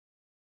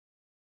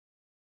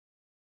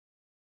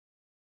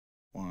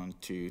1,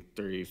 2,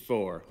 3,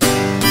 4.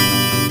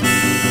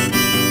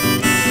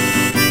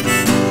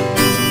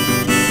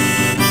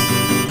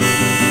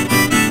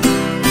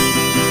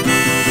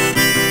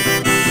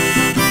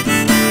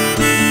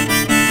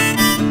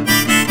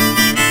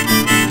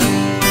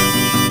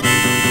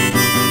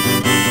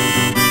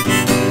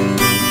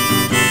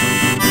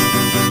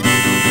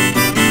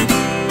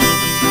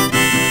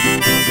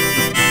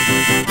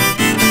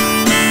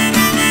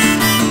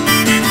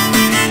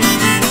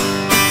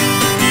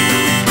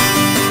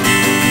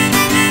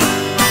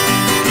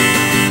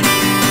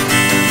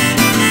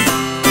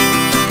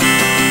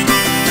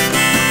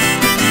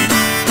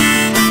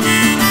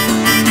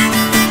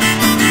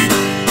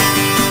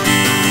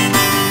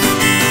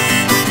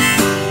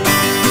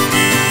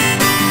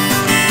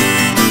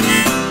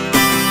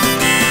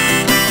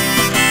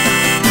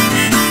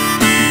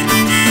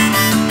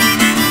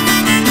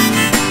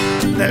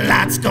 The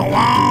lights go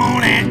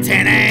on at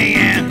 10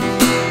 a.m.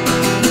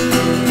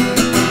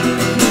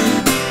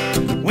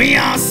 We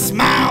all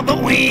smile,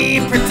 but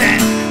we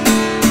pretend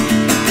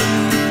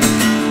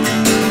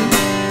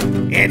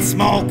it's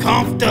more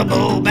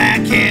comfortable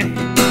back here,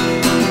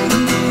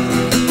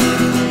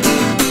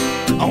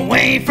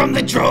 away from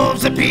the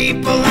droves of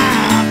people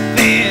I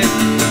fear.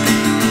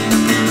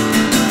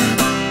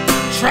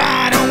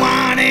 Try to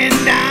wine and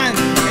dine,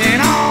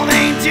 and all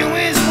they do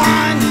is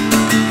whine.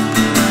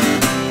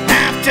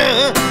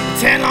 After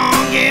 10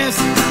 long years,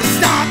 you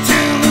start to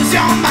lose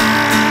your mind.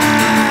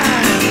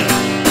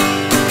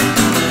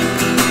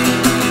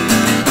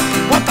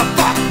 What the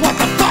fuck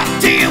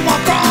do you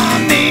want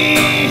from me?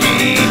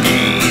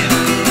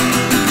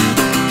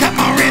 Cut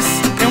my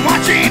wrist and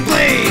watch me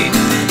bleed.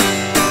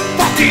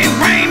 Fucking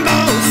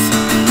rainbows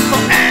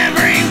for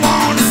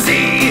everyone to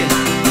see.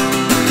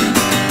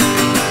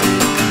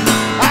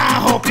 I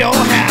hope you're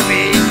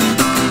happy.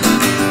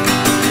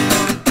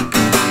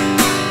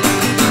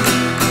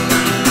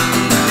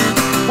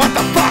 What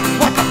the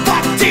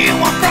fuck do you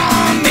want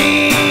from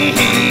me?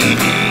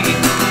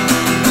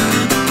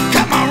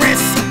 Cut my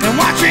wrist and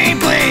watch me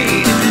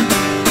bleed.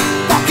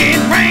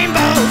 Fucking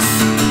rainbows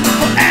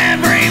for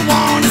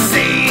everyone to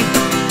see.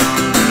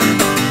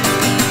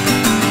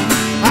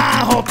 I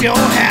hope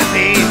you're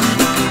happy.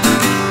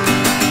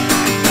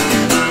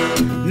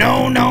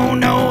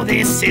 No,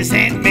 this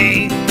isn't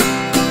me.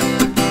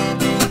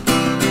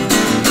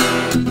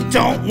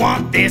 Don't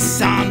want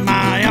this on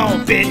my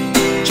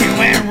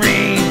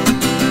obituary.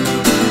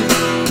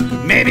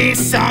 Maybe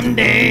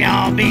someday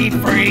I'll be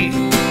free.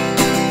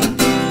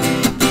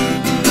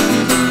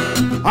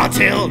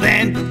 Until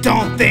then,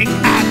 don't think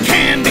I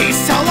can be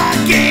so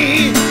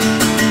lucky.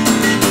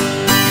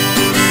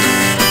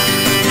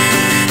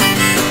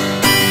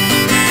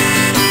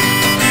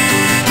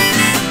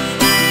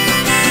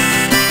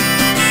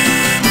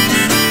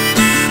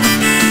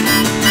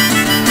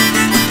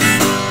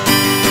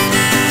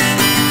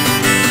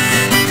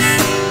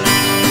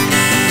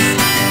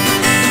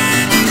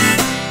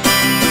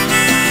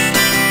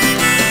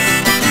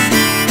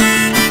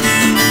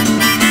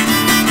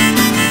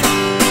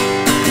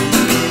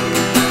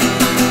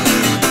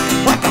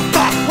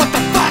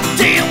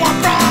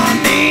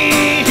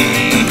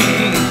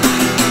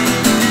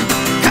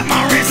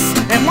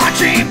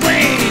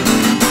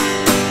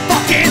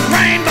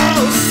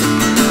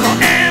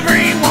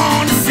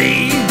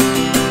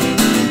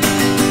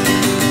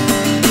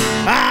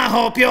 I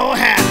hope you're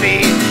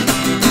happy.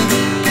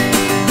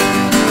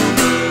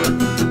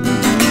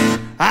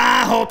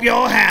 I hope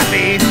you're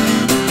happy.